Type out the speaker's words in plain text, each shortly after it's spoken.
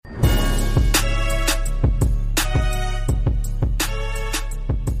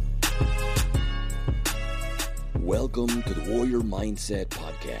Welcome to the Warrior Mindset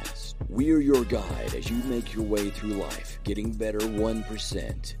Podcast. We're your guide as you make your way through life, getting better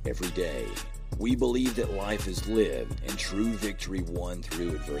 1% every day. We believe that life is lived and true victory won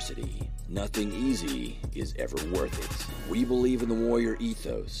through adversity. Nothing easy is ever worth it. We believe in the warrior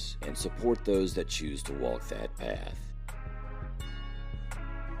ethos and support those that choose to walk that path.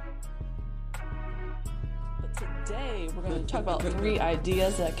 Today, we're going to talk about 3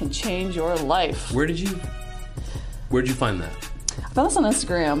 ideas that can change your life. Where'd you find that? I found this on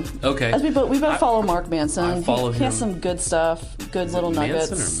Instagram. Okay. We both follow Mark Manson. I follow him. He has some good stuff, good little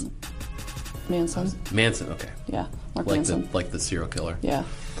nuggets. Manson? Manson, okay. Yeah, Mark like Manson. The serial killer. Yeah,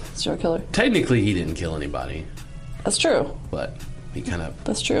 serial killer. Technically, he didn't kill anybody, That's true. but he kind of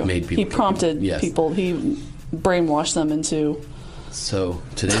That's true. made people. He prompted Yes. people. He brainwashed them into... So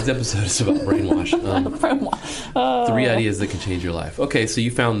today's episode is about brainwash. 3 ideas that can change your life. Okay, so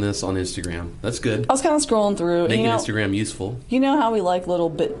you found this on Instagram. That's good. I was kind of scrolling through. Making Instagram useful. You know how we like those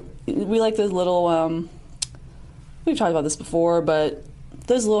little, we've talked about this before, but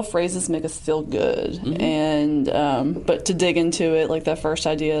those little phrases make us feel good. Mm-hmm. And, but to dig into it, like that first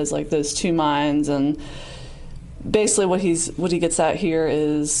idea is like those 2 minds, and basically what he gets at here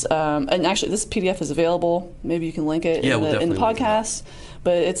is, and actually this PDF is available. Maybe you can link it in the podcast,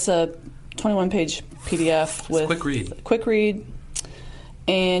 but it's a 21-page PDF with quick read,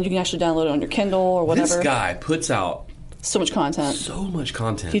 and you can actually download it on your Kindle or whatever. This guy puts out so much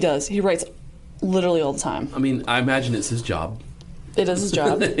content. He does. He writes literally all the time. I mean, I imagine it's his job. It is his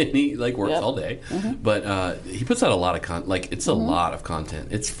job. And he works all day. Mm-hmm. But he puts out a lot of content. It's a lot of content.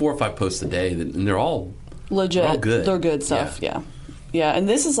 It's 4 or 5 posts a day, and they're all legit. They're all good. They're good stuff. Yeah. And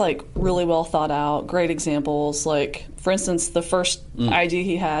this is really well thought out. Great examples. Like, for instance, the first idea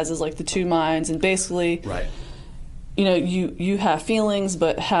he has is like the 2 minds, and basically, you know, you have feelings,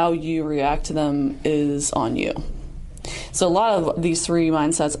 but how you react to them is on you. So a lot of these 3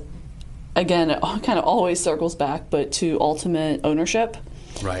 mindsets, again, it kind of always circles back, but to ultimate ownership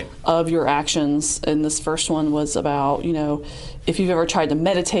of your actions. And this first one was about, you know, if you've ever tried to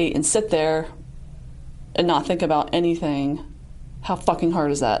meditate and sit there and not think about anything, how fucking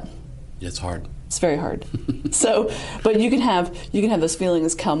hard is that? It's hard. It's very hard. So, but you can have those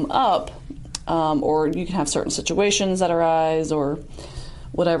feelings come up, or you can have certain situations that arise or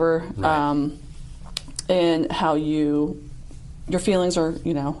whatever, and how your feelings are,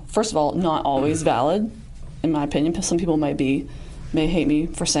 you know, first of all, not always valid, in my opinion. Some people may hate me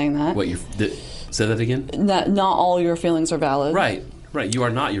for saying that. Say that again? Not all your feelings are valid. Right. You are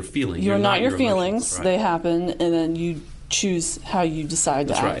not your feelings. You're not your feelings. They happen, and then you choose how you decide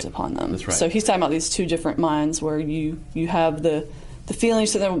to act upon them. That's right. So he's talking about these 2 different minds where you have the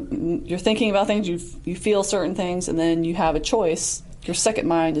feelings, so then you're thinking about things, you feel certain things, and then you have a choice. Your second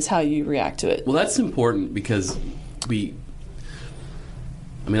mind is how you react to it. Well, that's important because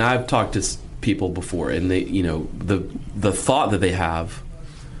I've talked to people before, and they, you know, the thought that they have.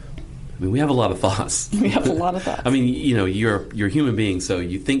 I mean, we have a lot of thoughts. We have a lot of thoughts. I mean, you know, you're a human being, so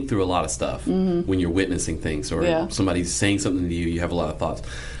you think through a lot of stuff when you're witnessing things, or somebody's saying something to you. You have a lot of thoughts.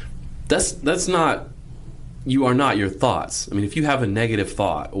 That's not. You are not your thoughts. I mean, if you have a negative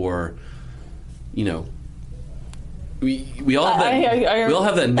thought, or, you know, we all have that. We all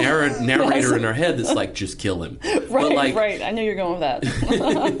have that narrator in our head that's like, just kill him. Right. I knew you were going with that.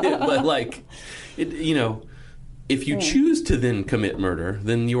 But you know. If you choose to then commit murder,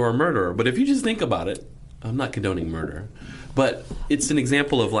 then you are a murderer. But if you just think about it, I'm not condoning murder, but it's an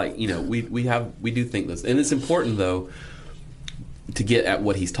example of, like, you know, we do think this, and it's important though to get at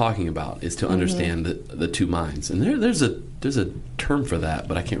what he's talking about is to understand the 2 minds, and there's a term for that,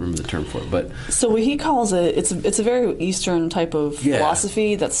 but I can't remember the term for it. But so what he calls it's a very Eastern type of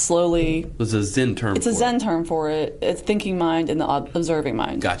philosophy that's slowly. It's a Zen term. It's a Zen term for it. It's thinking mind and the observing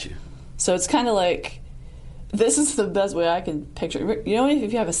mind. Got you. So it's kind of like. This is the best way I can picture it. You know,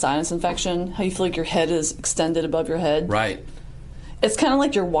 if you have a sinus infection, how you feel like your head is extended above your head? Right. It's kind of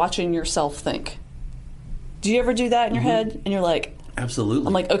like you're watching yourself think. Do you ever do that in your head? And you're like... Absolutely.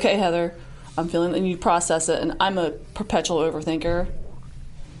 I'm like, okay, Heather, I'm feeling... And you process it, and I'm a perpetual overthinker.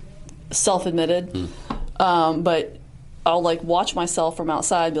 Self-admitted. But I'll, like, watch myself from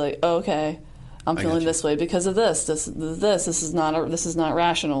outside and be like, oh, okay, I'm feeling this way because of this. This is not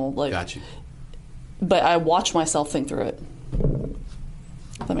rational. Like, got you. But I watch myself think through it.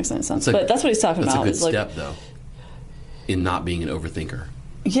 If that makes any sense. But that's what he's talking about. That's a good step, though, in not being an overthinker.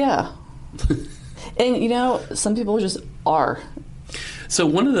 Yeah. And, you know, some people just are. So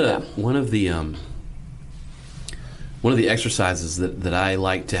one of the exercises that I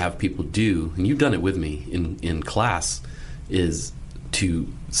like to have people do, and you've done it with me in class, is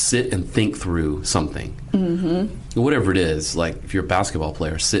to sit and think through something. Mm-hmm. Whatever it is, like if you're a basketball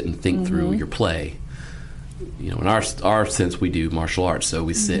player, sit and think through your play. You know, in our sense, we do martial arts, so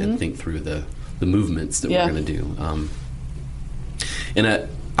we sit and think through the movements that we're going to do. And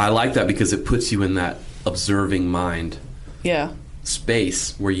I like that because it puts you in that observing mind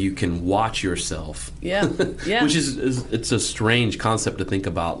space where you can watch yourself. Which is it's a strange concept to think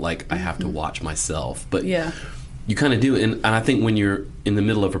about, like I have to watch myself. But you kind of do. And I think when you're in the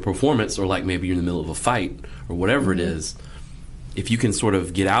middle of a performance, or like maybe you're in the middle of a fight or whatever it is, if you can sort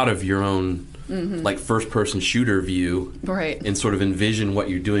of get out of your own like first person shooter view and sort of envision what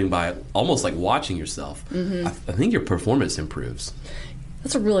you're doing by almost like watching yourself, I think your performance improves.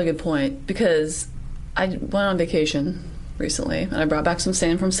 That's a really good point, because I went on vacation recently and I brought back some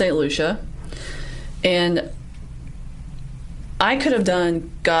sand from St. Lucia, and I could have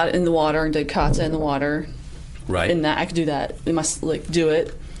got in the water and did kata in the water. Right. And that I could do that. I must do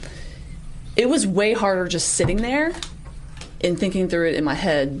it. It was way harder just sitting there and thinking through it in my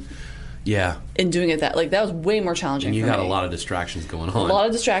head. Yeah. And doing it that was way more challenging. And you for got me. a lot of distractions going on. A lot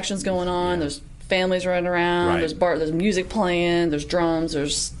of distractions going on. Yeah. There's families running around. Right. There's music playing. There's drums.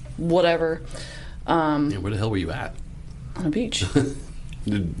 There's whatever. Yeah, where the hell were you at? On a beach.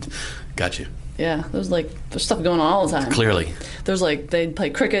 Got you. Yeah, there's stuff going on all the time. Clearly. There's they'd play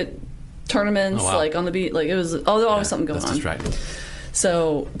cricket tournaments on the beach. It was always something going on. That's distracting.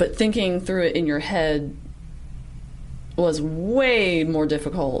 So, but thinking through it in your head was way more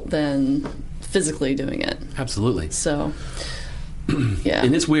difficult than physically doing it. Absolutely. So, yeah.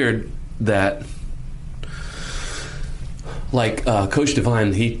 And it's weird that, like Coach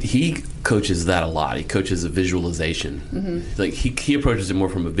Divine, he coaches that a lot. He coaches a visualization. Like he approaches it more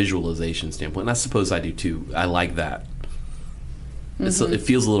from a visualization standpoint, and I suppose I do too. I like that. It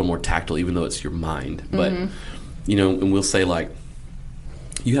feels a little more tactile, even though it's your mind. But you know, and we'll say like,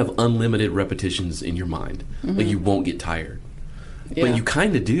 you have unlimited repetitions in your mind. Like you won't get tired. Yeah. But you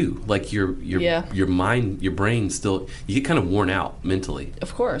kind of do. Like your mind, your brain still, you get kind of worn out mentally.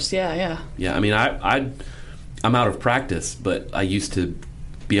 Of course, yeah. Yeah, I mean, I'm out of practice, but I used to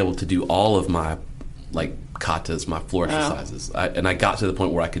be able to do all of my like katas, my floor exercises. And I got to the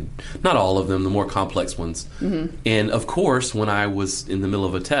point where I could, not all of them, the more complex ones. And of course, when I was in the middle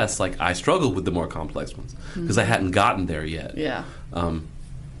of a test, like I struggled with the more complex ones because I hadn't gotten there yet. Yeah.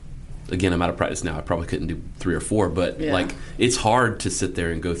 Again, I'm out of practice now. I probably couldn't do 3 or 4, but like it's hard to sit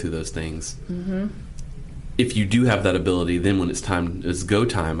there and go through those things. If you do have that ability, then when it's go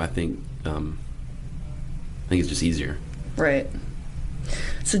time, I think it's just easier. Right.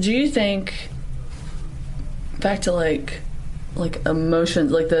 So do you think, back to like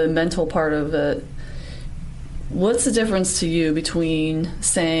emotions, like the mental part of it, what's the difference to you between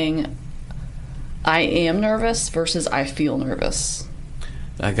saying I am nervous versus I feel nervous?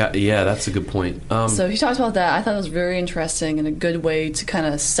 That's a good point. So he talked about that. I thought it was very interesting and a good way to kind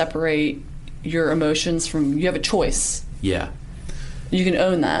of separate your emotions from, you have a choice. Yeah. You can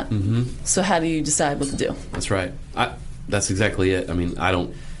own that. So how do you decide what to do? That's right. That's exactly it. I mean,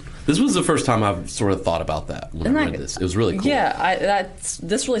 this was the first time I've sort of thought about that when I read this. It was really cool. Yeah,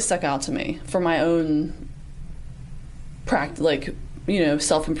 this really stuck out to me for my own practice,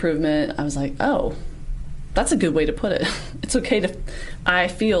 self-improvement. I was like, oh, that's a good way to put it. It's okay I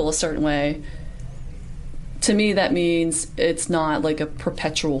feel a certain way. To me, that means it's not like a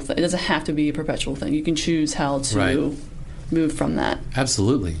perpetual thing. It doesn't have to be a perpetual thing. You can choose how to move from that.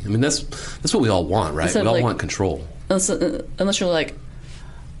 Absolutely. I mean, that's what we all want, right? We all want control. Unless you're like,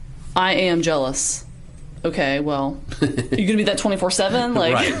 I am jealous. Okay, well, you're going to be that 24/7?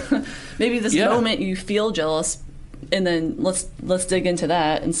 Like, maybe this moment you feel jealous, and then let's dig into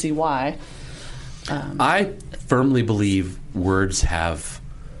that and see why. I firmly believe words have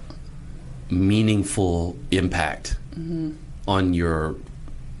meaningful impact on your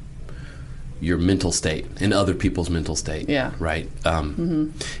mental state and other people's mental state. Yeah. Right?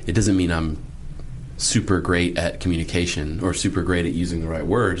 It doesn't mean I'm super great at communication or super great at using the right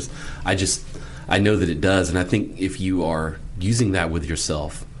words. I know that it does, and I think if you are using that with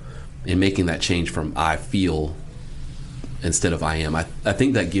yourself and making that change from I feel instead of I am, I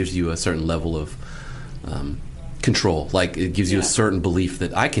think that gives you a certain level of control. Like it gives you a certain belief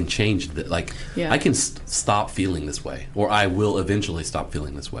that I can change that. Like I can stop feeling this way, or I will eventually stop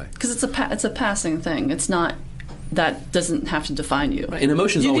feeling this way. Because it's a passing thing. It's not. That doesn't have to define you. Right. And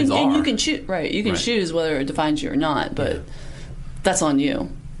emotions always are. And you can choose. Right. You can choose whether it defines you or not. But that's on you.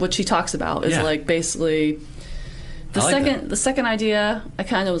 What she talks about is like basically The second idea, I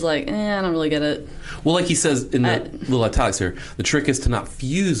kind of was like, I don't really get it. Well, like he says in the little italics here, the trick is to not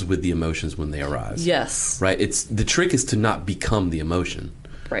fuse with the emotions when they arise. Yes. Right? The trick is to not become the emotion.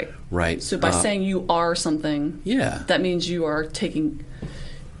 Right. Right. So by saying you are something, that means you are taking,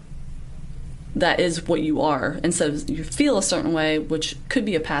 that is what you are, instead of you feel a certain way, which could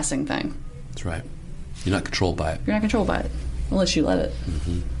be a passing thing. That's right. You're not controlled by it. You're not controlled by it, unless you let it,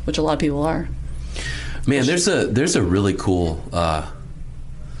 which a lot of people are. Man, there's a really cool,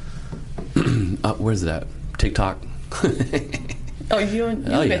 where's it at? TikTok? Oh, you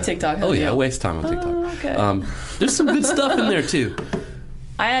get TikTok? I waste time on TikTok. Oh, okay. There's some good stuff in there, too.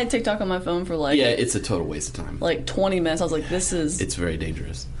 I had TikTok on my phone for Yeah, it's a total waste of time. 20 minutes. I was like, this is... It's very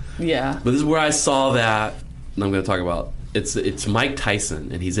dangerous. Yeah. But this is where I saw that, and I'm going to talk about, it's Mike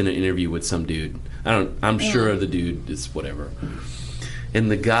Tyson, and he's in an interview with some dude. I'm sure the dude is whatever.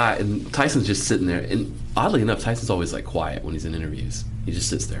 And Tyson's just sitting there, and oddly enough, Tyson's always quiet when he's in interviews. He just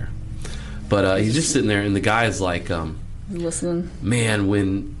sits there. But he's just sitting there, and the guy's listening. Man,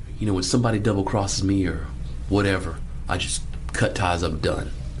 when somebody double crosses me or whatever, I just cut ties, I'm done.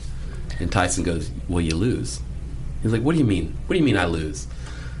 And Tyson goes, well, you lose. He's like, what do you mean? What do you mean I lose?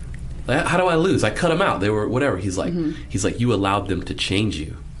 How do I lose? I cut them out. They were whatever. He's like, you allowed them to change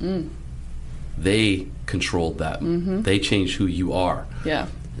you. They controlled that. They changed who you are. Yeah.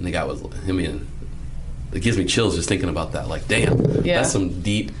 And the guy was, it gives me chills just thinking about that. Damn, that's some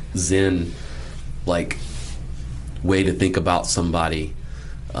deep Zen, way to think about somebody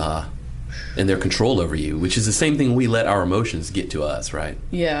and their control over you, which is the same thing we let our emotions get to us, right?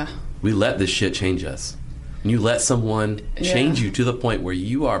 Yeah. We let this shit change us. And you let someone change you to the point where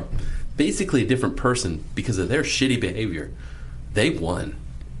you are basically a different person because of their shitty behavior. They won.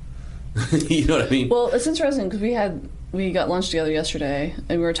 You know what I mean? Well, it's interesting because we got lunch together yesterday,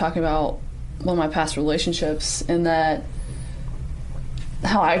 and we were talking about one of my past relationships, and that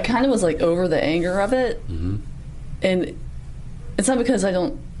how I kind of was over the anger of it, and it's not because I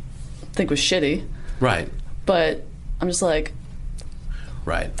don't think it was shitty, right? But I'm just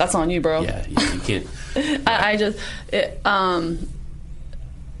right. That's on you, bro. Yeah, you can't. I just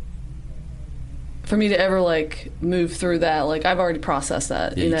for me to ever move through that, I've already processed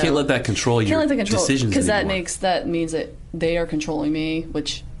that. Yeah, you can't let that control your decisions because that means that they are controlling me,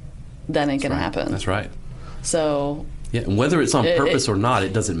 which that ain't gonna happen. That's right. So yeah, and whether it's on purpose or not,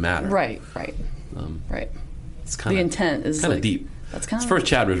 it doesn't matter. Right. Right. It's kind of the intent is kind of deep. That's kind of this first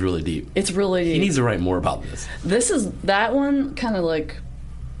chapter is really deep. It's really deep. He needs to write more about this. That one kind of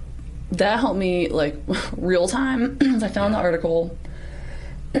that helped me real time. I found the article.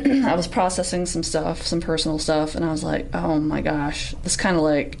 I was processing some stuff, some personal stuff, and I was like, oh my gosh, this kind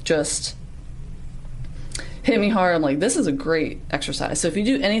of just hit me hard. I'm like, this is a great exercise. So if you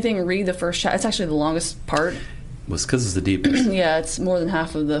do anything, read the first chapter. It's actually the longest part. Was because it's the deepest. Yeah, it's more than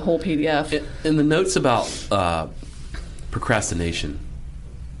half of the whole PDF. In the notes about procrastination,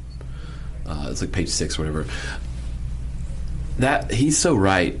 it's page 6 or whatever. That he's so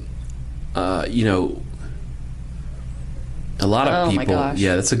right. A lot of people. My gosh.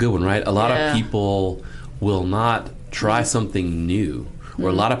 Yeah, that's a good one, right? A lot of people will not try something new, or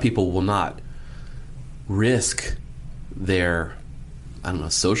a lot of people will not risk their,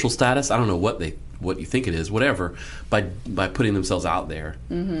 social status. I don't know what you think it is, whatever, by putting themselves out there.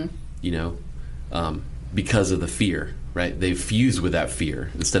 Because of the fear, right? They fuse with that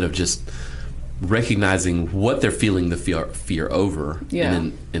fear instead of just recognizing what they're feeling the fear over,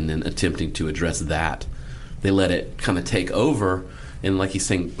 and then attempting to address that. They let it kind of take over, and like he's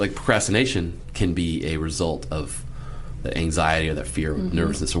saying, procrastination can be a result of the anxiety or that fear, or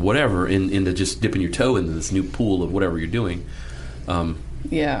nervousness, or whatever, into just dipping your toe into this new pool of whatever you're doing.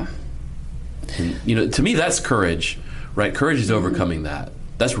 Yeah. And, to me, that's courage, right? Courage is overcoming that.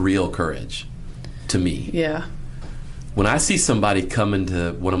 That's real courage, to me. Yeah. When I see somebody come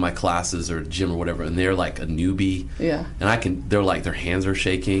into one of my classes or gym or whatever, and they're a newbie, and they're their hands are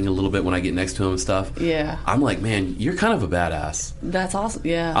shaking a little bit when I get next to them and stuff. Yeah. I'm like, man, you're kind of a badass. That's awesome.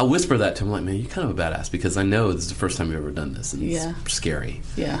 Yeah. I whisper that to them, man, you're kind of a badass, because I know this is the first time you've ever done this, and it's scary.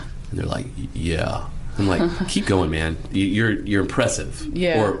 Yeah. And they're like, yeah. I'm like, keep going, man. You're impressive.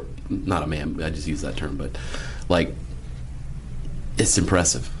 Yeah. Or not a man. I just use that term, but it's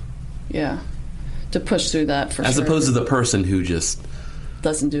impressive. Yeah. To push through that as opposed to the person who just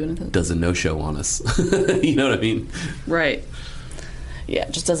doesn't do anything, does a no-show on us. You know what I mean? Right. Yeah,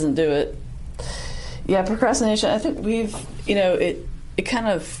 just doesn't do it. Yeah, procrastination, I think it kind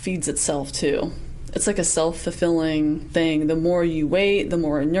of feeds itself too. It's like a self-fulfilling thing. The more you wait, the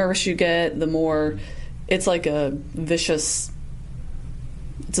more nervous you get, it's like a vicious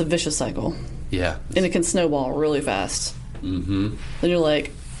cycle. Yeah. And it can snowball really fast. Mm-hmm. Then you're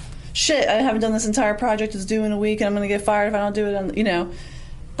like, shit, I haven't done this entire project. It's due in a week, and I'm going to get fired if I don't do it.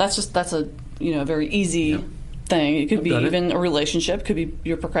 That's a very easy thing. It could be even a relationship. Could be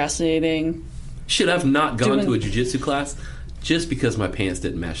you're procrastinating. Shit, I've not gone to a jiu-jitsu class just because my pants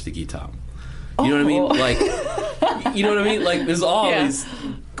didn't match the gi top. You know what I mean? Like, you know what I mean? Like, there's all these.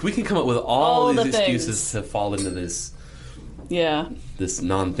 We can come up with all these excuses to fall into this. Yeah. This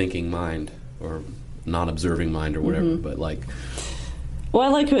non-thinking mind or non-observing mind or whatever. But like, well, I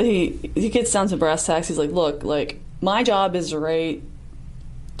like when he gets down to brass tacks. He's like, look, like my job is to write,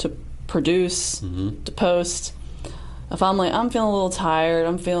 to produce, to post. If I'm like, I'm feeling a little tired,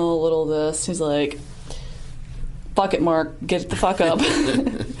 I'm feeling a little this, he's like, fuck it, Mark, get the fuck up.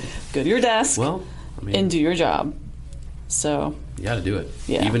 Go to your desk and do your job. So you got to do it.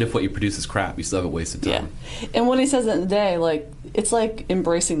 Yeah. Even if what you produce is crap, you still haven't wasted time. Yeah. And when he says that in the day, like, it's like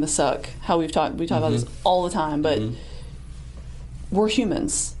embracing the suck. How we talk about this all the time, but we're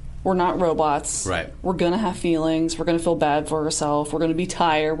humans. We're not robots. Right. We're going to have feelings. We're going to feel bad for ourselves. We're going to be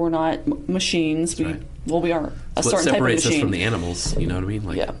tired. We're not machines. We are a certain type of machine. What separates us from the animals, you know what I mean?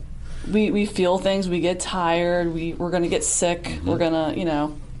 Like, yeah. We feel things. We get tired. We're going to get sick. We're going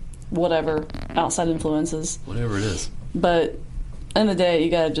to, whatever, outside influences. Whatever it is. But end of the day,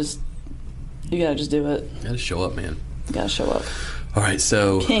 you gotta just do it. You gotta show up, man. You gotta show up. All right,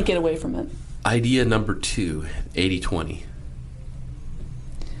 so can't get away from it. Idea number 2, 80-20.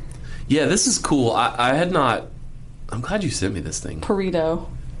 Yeah, this is cool. I had not. I'm glad you sent me this thing. Pareto.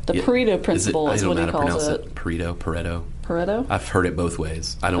 The Pareto principle is what he calls it. Pareto. I've heard it both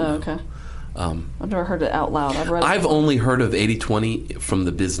ways. I don't know. Okay. I've never heard it out loud. I've only heard of 80-20 from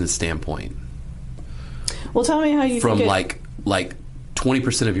the business standpoint. Well, tell me how you from like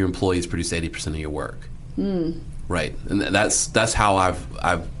 20% of your employees produce 80% of your work. Right, and that's how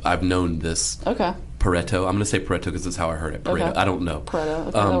I've known this. Okay. Pareto. I'm going to say Pareto because that's how I heard it. Pareto. Okay. I don't know. Pareto.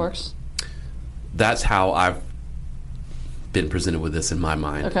 Okay, that works. That's how I've been presented with this in my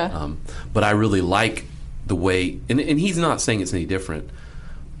mind. Okay. But I really like the way, and he's not saying it's any different.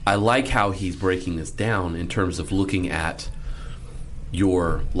 I like how he's breaking this down in terms of looking at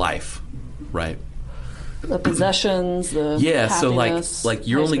your life, right? The possessions, the happiness, so like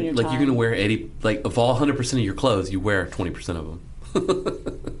you're only like you're going to wear 80, like of all 100% of your clothes, you wear 20% of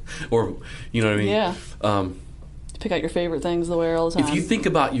them, or you know what I mean? Yeah. Pick out your favorite things to wear all the time. If you think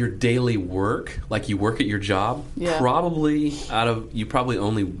about your daily work, like you work at your job, probably you probably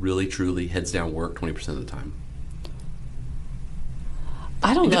only really truly heads down work 20% of the time.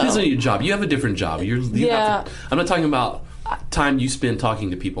 I don't know. It depends on your job. You have a different job. I'm not talking about time you spend talking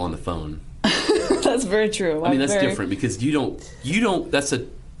to people on the phone. That's very true. I mean, that's different because you don't. That's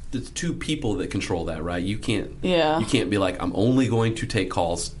two people that control that, right? You can't. Yeah. You can't be like, I'm only going to take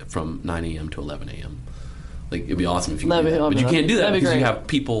calls from 9 a.m. to 11 a.m. Like, it'd be awesome if you could do that. But you can't do that because you have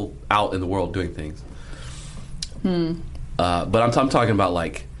people out in the world doing things. But I'm talking about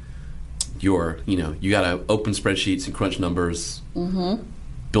like you got to open spreadsheets and crunch numbers,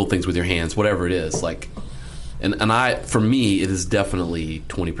 build things with your hands, whatever it is. Like, and for me, it is definitely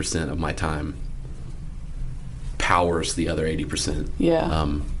 20% of my time powers the other 80%.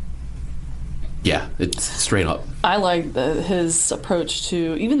 Yeah. Yeah, it's straight up. I like his approach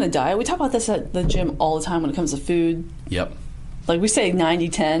to even the diet. We talk about this at the gym all the time when it comes to food. Yep. Like we say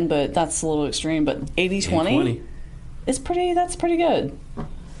 90-10, but that's a little extreme. But 80-20 is that's pretty good.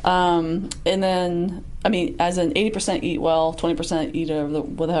 And then, I mean, as in 80% eat well, 20% eat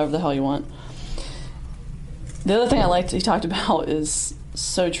whatever the hell you want. The other thing I liked he talked about is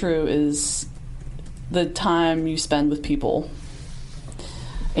so true is the time you spend with people.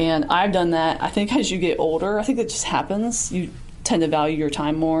 And I've done that. I think as you get older, I think that just happens. You tend to value your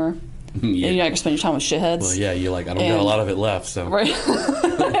time more. Yeah. And you're not going to spend your time with shitheads. Well, yeah, you're like, I don't got a lot of it left, so. Right.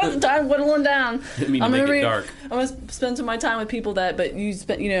 I have the time whittling down. Didn't mean to make it dark. I'm going to spend some of my time with people but you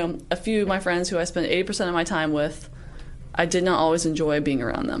spend, a few of my friends who I spend 80% of my time with, I did not always enjoy being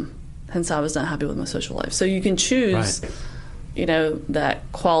around them. Hence, I was not happy with my social life. So you can choose, that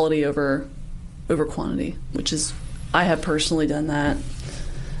quality over quantity, which is, I have personally done that.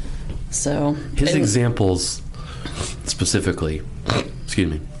 So his examples specifically, excuse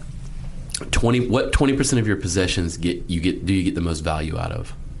me, 20% of your possessions do you get the most value out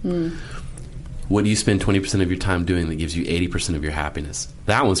of? What do you spend 20% of your time doing that gives you 80% of your happiness?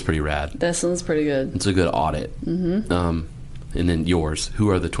 That one's pretty rad. That one's pretty good. It's a good audit. And then yours. Who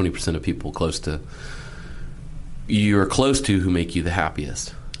are the 20% of people you're close to who make you the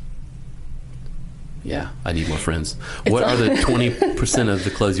happiest? Yeah, I need more friends. What are the 20% of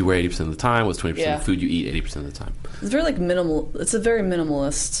the clothes you wear 80% of the time? What's 20% of the food you eat 80% of the time? It's very minimal. It's a very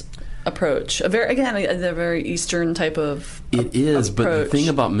minimalist approach. A very Eastern type of It is, approach. but the thing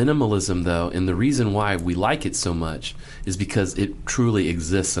about minimalism, though, and the reason why we like it so much is because it truly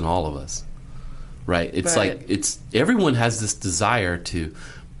exists in all of us, right? It's Right. like everyone has this desire to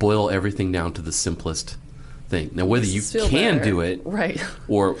boil everything down to the simplest thing. Now, whether you Feel can better. do it Right.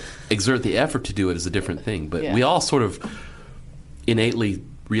 or exert the effort to do it is a different thing. But Yeah. we all sort of innately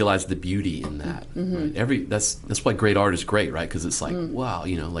realize the beauty in that. Mm-hmm. Right? That's why great art is great, right? Because it's like, wow,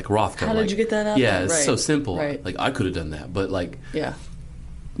 like Rothko. How did you get that out Yeah, there? it's Right. so simple. Right. Like, I could have done that, but like, Yeah.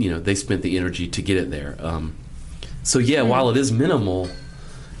 they spent the energy to get it there. So yeah, while it is minimal,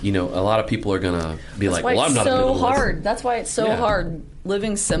 a lot of people are gonna be That's like, why "Well, I'm it's not a so minimalist." hard. That's why it's so Yeah. hard.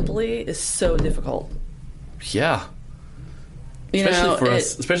 Living simply is so difficult. Yeah, You especially know, for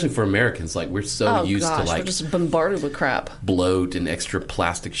us, especially for Americans. Like we're so oh used gosh, to like we're just bombarded with crap. bloat and extra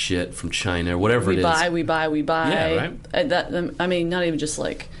plastic shit from China or whatever We it is. buy. Yeah, right. I mean, not even just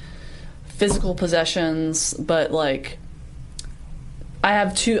like physical possessions, but like I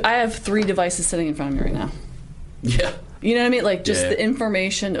have 3 devices sitting in front of me right now. Yeah, You know what I mean? Like just Yeah. the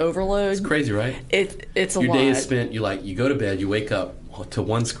information overload. it's crazy, right? It's a Your lot. day is spent. You go to bed. You wake up to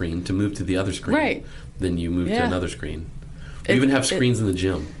one screen to move to the other screen. Right. Then you move to Yeah. another screen. We even have screens in the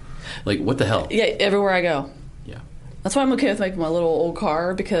gym. Like, what the hell? Yeah, everywhere I go. Yeah. That's why I'm okay with like my little old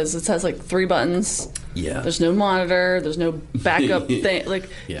car because it has like 3 buttons. Yeah. There's no monitor. There's no backup thing. Like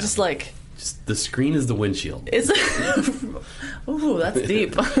Yeah. just like Just the screen is the windshield. it's. Ooh, that's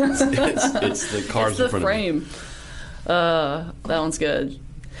deep. It's the cars It's in the front frame. That one's good.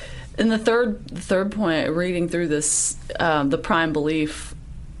 And the third point, reading through this, the prime belief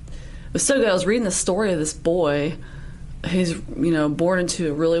was so good. I was reading the story of this boy. He's born into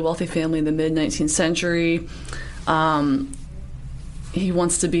a really wealthy family in the mid 19th century. He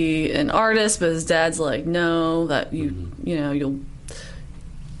wants to be an artist, but his dad's like, no, that you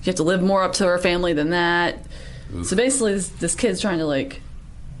have to live more up to our family than that. Oof. So basically, this kid's trying to like,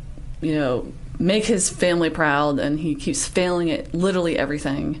 make his family proud, and he keeps failing at literally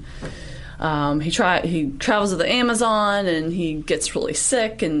everything. He travels to the Amazon, and he gets really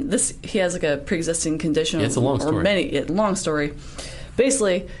sick, and he has like a pre-existing condition. Yeah, it's a long story. Long story.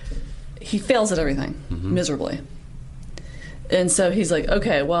 Basically, he fails at everything miserably, and so he's like,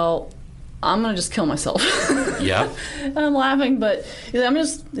 okay, well, I'm gonna just kill myself. Yeah. I'm laughing, but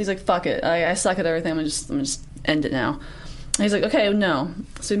he's like, fuck it. I suck at everything. I'm gonna just end it now. And he's like, okay, no.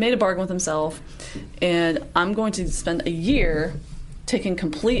 So he made a bargain with himself, and I'm going to spend a year taking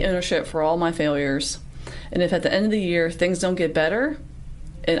complete ownership for all my failures. And if at the end of the year things don't get better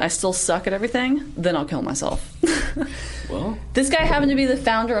and I still suck at everything, then I'll kill myself. Well, This guy happened to be the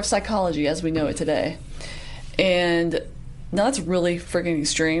founder of psychology as we know it today. And now that's really freaking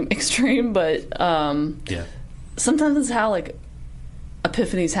extreme, but yeah. sometimes it's how like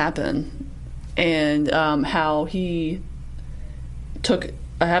epiphanies happen, and how he took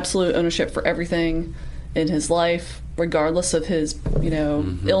absolute ownership for everything in his life, regardless of his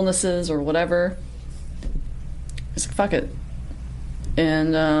illnesses or whatever. He's like, fuck it,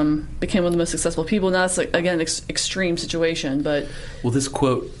 and became one of the most successful people. Now it's like, again, extreme situation, but Well, this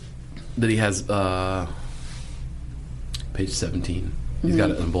quote that he has, page 17, he's got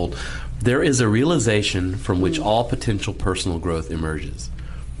it in bold. There is a realization from which all potential personal growth emerges.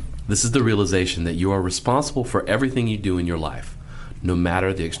 This is the realization that you are responsible for everything you do in your life, no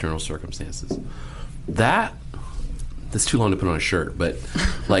matter the external circumstances. That's too long to put on a shirt, but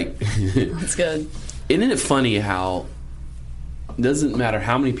like, it's good. isn't it funny how it doesn't matter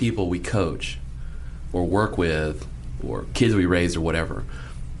how many people we coach or work with or kids we raise or whatever,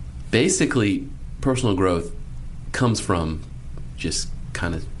 basically personal growth comes from just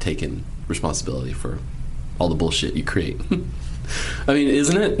kind of taking responsibility for all the bullshit you create. I mean,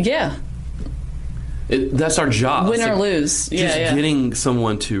 isn't it? Yeah. That's our job. Win It's or like lose. Just Yeah. getting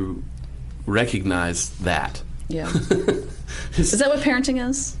someone to recognize that. Yeah. Is that what parenting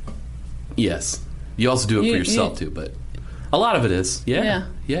is? Yes. You also do it for yourself too, but a lot of it is. Yeah.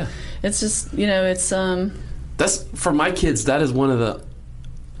 Yeah. It's just, it's That's for my kids. That is one of the.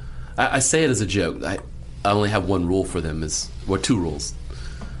 I say it as a joke. I only have one rule for them. Two rules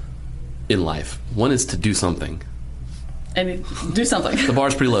in life. One is to do something. and do something. The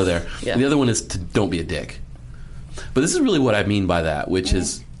bar's pretty low there. Yeah. And the other one is to don't be a dick. But this is really what I mean by that, which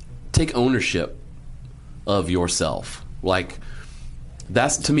is take ownership of yourself. Like,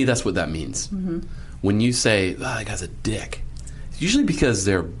 to me, that's what that means. Mm-hmm. When you say, that guy's a dick, it's usually because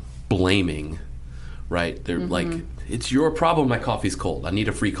they're blaming, right? They're like, it's your problem my coffee's cold. I need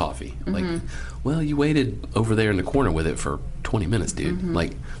a free coffee. Like, well, you waited over there in the corner with it for 20 minutes, dude.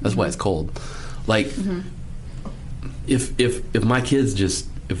 Like, that's why it's cold. Like, if my kids just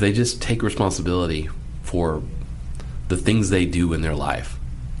if they just take responsibility for the things they do in their life,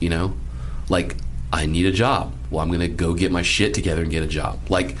 you know, like, I need a job. Well, I'm going to go get my shit together and get a job.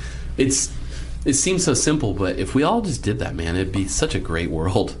 Like, it seems so simple, but if we all just did that, man, it'd be such a great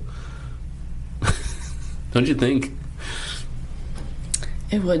world. Don't you think?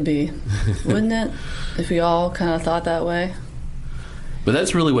 It would be, wouldn't it? If we all kind of thought that way. But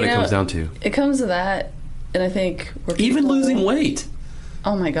that's really what it comes down to. It comes to that, and I think even losing weight.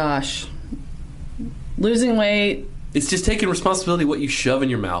 Oh my gosh, losing weight. It's just taking responsibility what you shove in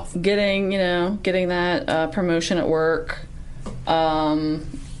your mouth. Getting that promotion at work,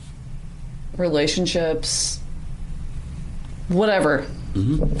 relationships, whatever.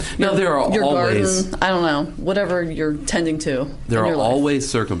 Mm-hmm. Now, there are your always... garden, I don't know, whatever you're tending to. There are always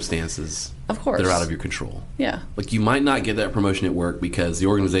circumstances, of course, that are out of your control. Yeah. Like, you might not get that promotion at work because the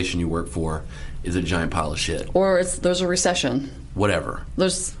organization you work for is a giant pile of shit. Or there's a recession. Whatever.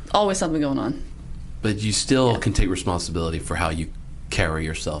 There's always something going on. But you still can take responsibility for how you carry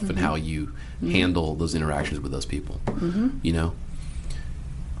yourself and how you handle those interactions with those people. You know?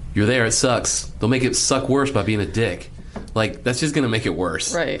 You're there, it sucks. They'll make it suck worse by being a dick. Like, that's just going to make it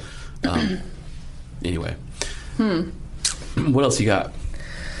worse. Right. Anyway. What else you got?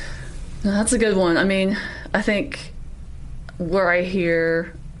 No, that's a good one. I mean, I think where I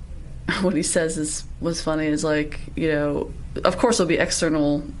hear what he says was funny is, like, you know, of course there'll be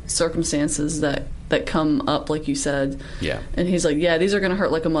external circumstances that come up, like you said. Yeah. And he's like, yeah, these are going to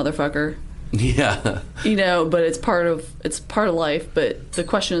hurt like a motherfucker. Yeah. You know, but it's part of life. But the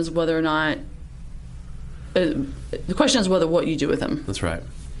question is whether or not. The question is what you do with them. That's right.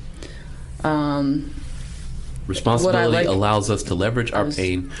 Responsibility allows us to leverage our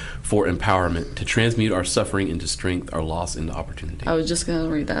pain for empowerment, to transmute our suffering into strength, our loss into opportunity. I was just going to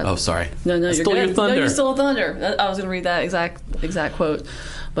read that. Oh, sorry. No, I stole your thunder. No, you stole thunder. I was going to read that exact quote.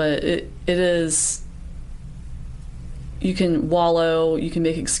 But it is, you can wallow, you can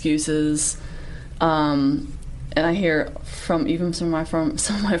make excuses, and I hear from some of my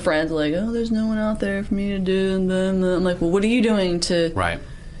friends, like, oh, there's no one out there for me to do, and then I'm like, well, what are you doing to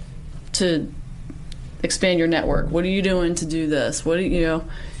expand your network? What are you doing to do this? What do you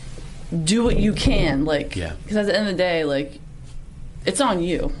do what you can, like, because at the end of the day, like, it's on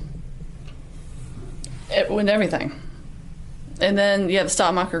you. When everything. And then, the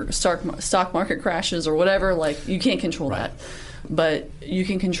stock market crashes or whatever, like, you can't control that. But you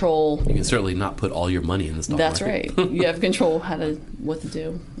can control... You can certainly not put all your money in the stock market. That's right. You have control what to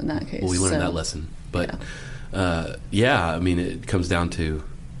do in that case. Well, we learned that lesson. But, I mean, it comes down to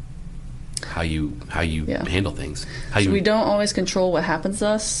how you handle things. We don't always control what happens to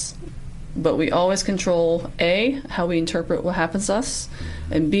us, but we always control, A, how we interpret what happens to us,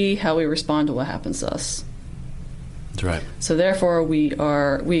 and B, how we respond to what happens to us. That's right. So therefore,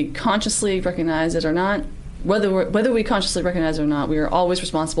 we consciously recognize it or not, whether we consciously recognize it or not, we are always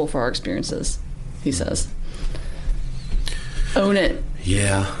responsible for our experiences, he says. Own it.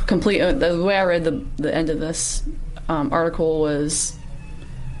 Yeah. The way I read the end of this article was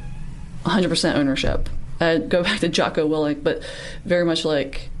 100% ownership. I'd go back to Jocko Willink, but very much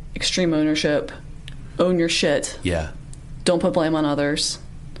like extreme ownership. Own your shit. Yeah. Don't put blame on others.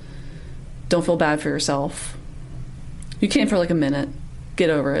 Don't feel bad for yourself. You can for like a minute.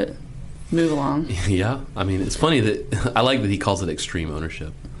 Get over it. Move along. Yeah. I mean, it's funny that I like that he calls it extreme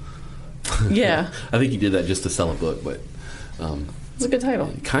ownership. Yeah. I think he did that just to sell a book, but it's a good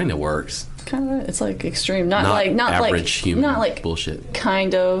title. It kind of works. Kind of. It's like extreme, not average human, not like bullshit.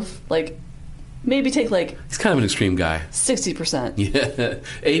 Kind of like maybe take like. He's kind of an extreme guy. 60%. Yeah.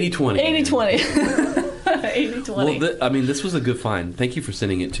 80-20. 80-20. 80-20. Well, I mean, this was a good find. Thank you for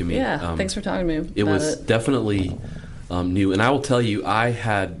sending it to me. Yeah. Thanks for talking to me. It was definitely new, and I will tell you, I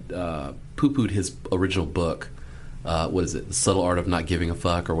had poo-pooed his original book. What is it? The Subtle Art of Not Giving a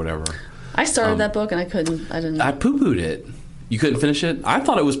Fuck or whatever. I started that book and I didn't. I poo-pooed it. You couldn't finish it? I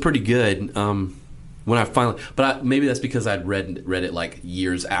thought it was pretty good when I finally... But maybe that's because I'd read it like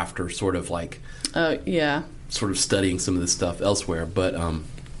years after, sort of like... yeah. Sort of studying some of this stuff elsewhere. But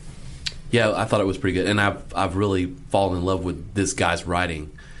yeah, I thought it was pretty good. And I've really fallen in love with this guy's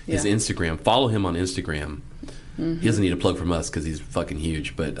writing. His Instagram. Follow him on Instagram. Mm-hmm. He doesn't need a plug from us because he's fucking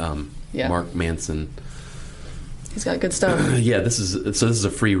huge. But Mark Manson... He's got good stuff. Yeah, this is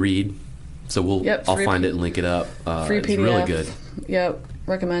a free read. So I'll find it and link it up. Free PDF. It's really good. Yep,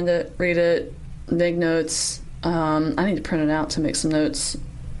 recommend it. Read it. Make notes. I need to print it out to make some notes.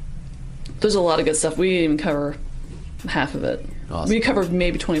 There's a lot of good stuff. We didn't even cover half of it. Awesome. We covered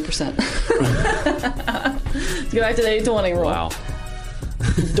maybe 20%. Let's go back to the 80-20 rule. Wow.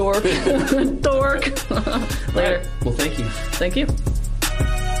 Dork. Dork. Later. Right. Well, thank you. Thank you.